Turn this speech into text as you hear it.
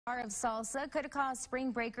Bar of salsa could cost spring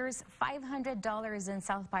breakers $500 in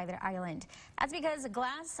South Padre Island. That's because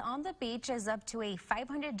glass on the beach is up to a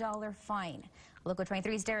 $500 fine. Local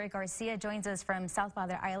 23's Derek Garcia joins us from South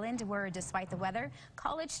Padre Island, where despite the weather,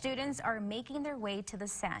 college students are making their way to the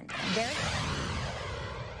sand. Derek?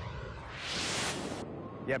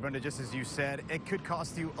 Yeah, Brenda, just as you said, it could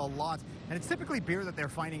cost you a lot. And it's typically beer that they're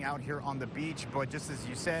finding out here on the beach. But just as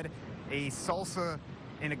you said, a salsa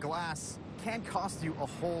in a glass can cost you a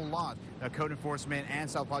whole lot. Now, code enforcement and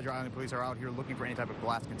South Padre Island police are out here looking for any type of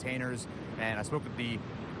glass containers. And I spoke with the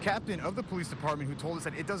captain of the police department who told us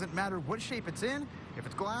that it doesn't matter what shape it's in. If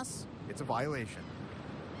it's glass, it's a violation.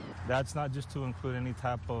 That's not just to include any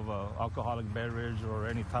type of alcoholic beverage or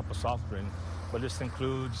any type of soft drink, but this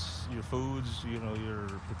includes your foods, your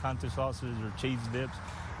picante sauces, your cheese dips.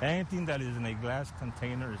 Anything that is in a glass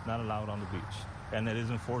container is not allowed on the beach, and it is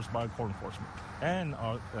enforced by court enforcement and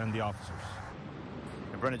the officers.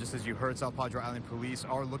 And Brenda, just as you heard, South Padre Island police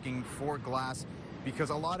are looking for glass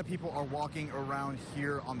because a lot of people are walking around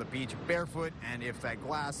here on the beach barefoot, and if that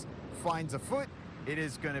glass finds a foot, it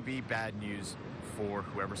is going to be bad news for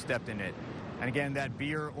whoever stepped in it. And again, that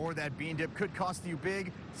beer or that bean dip could cost you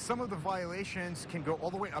big. Some of the violations can go all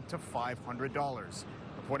the way up to $500.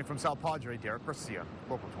 Reporting from South Padre, Derek Garcia,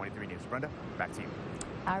 Local 23 News. Brenda, back to you.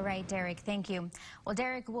 All right, Derek, thank you. Well,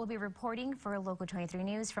 Derek will be reporting for Local 23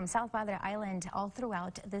 News from South Padre Island all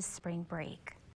throughout this spring break.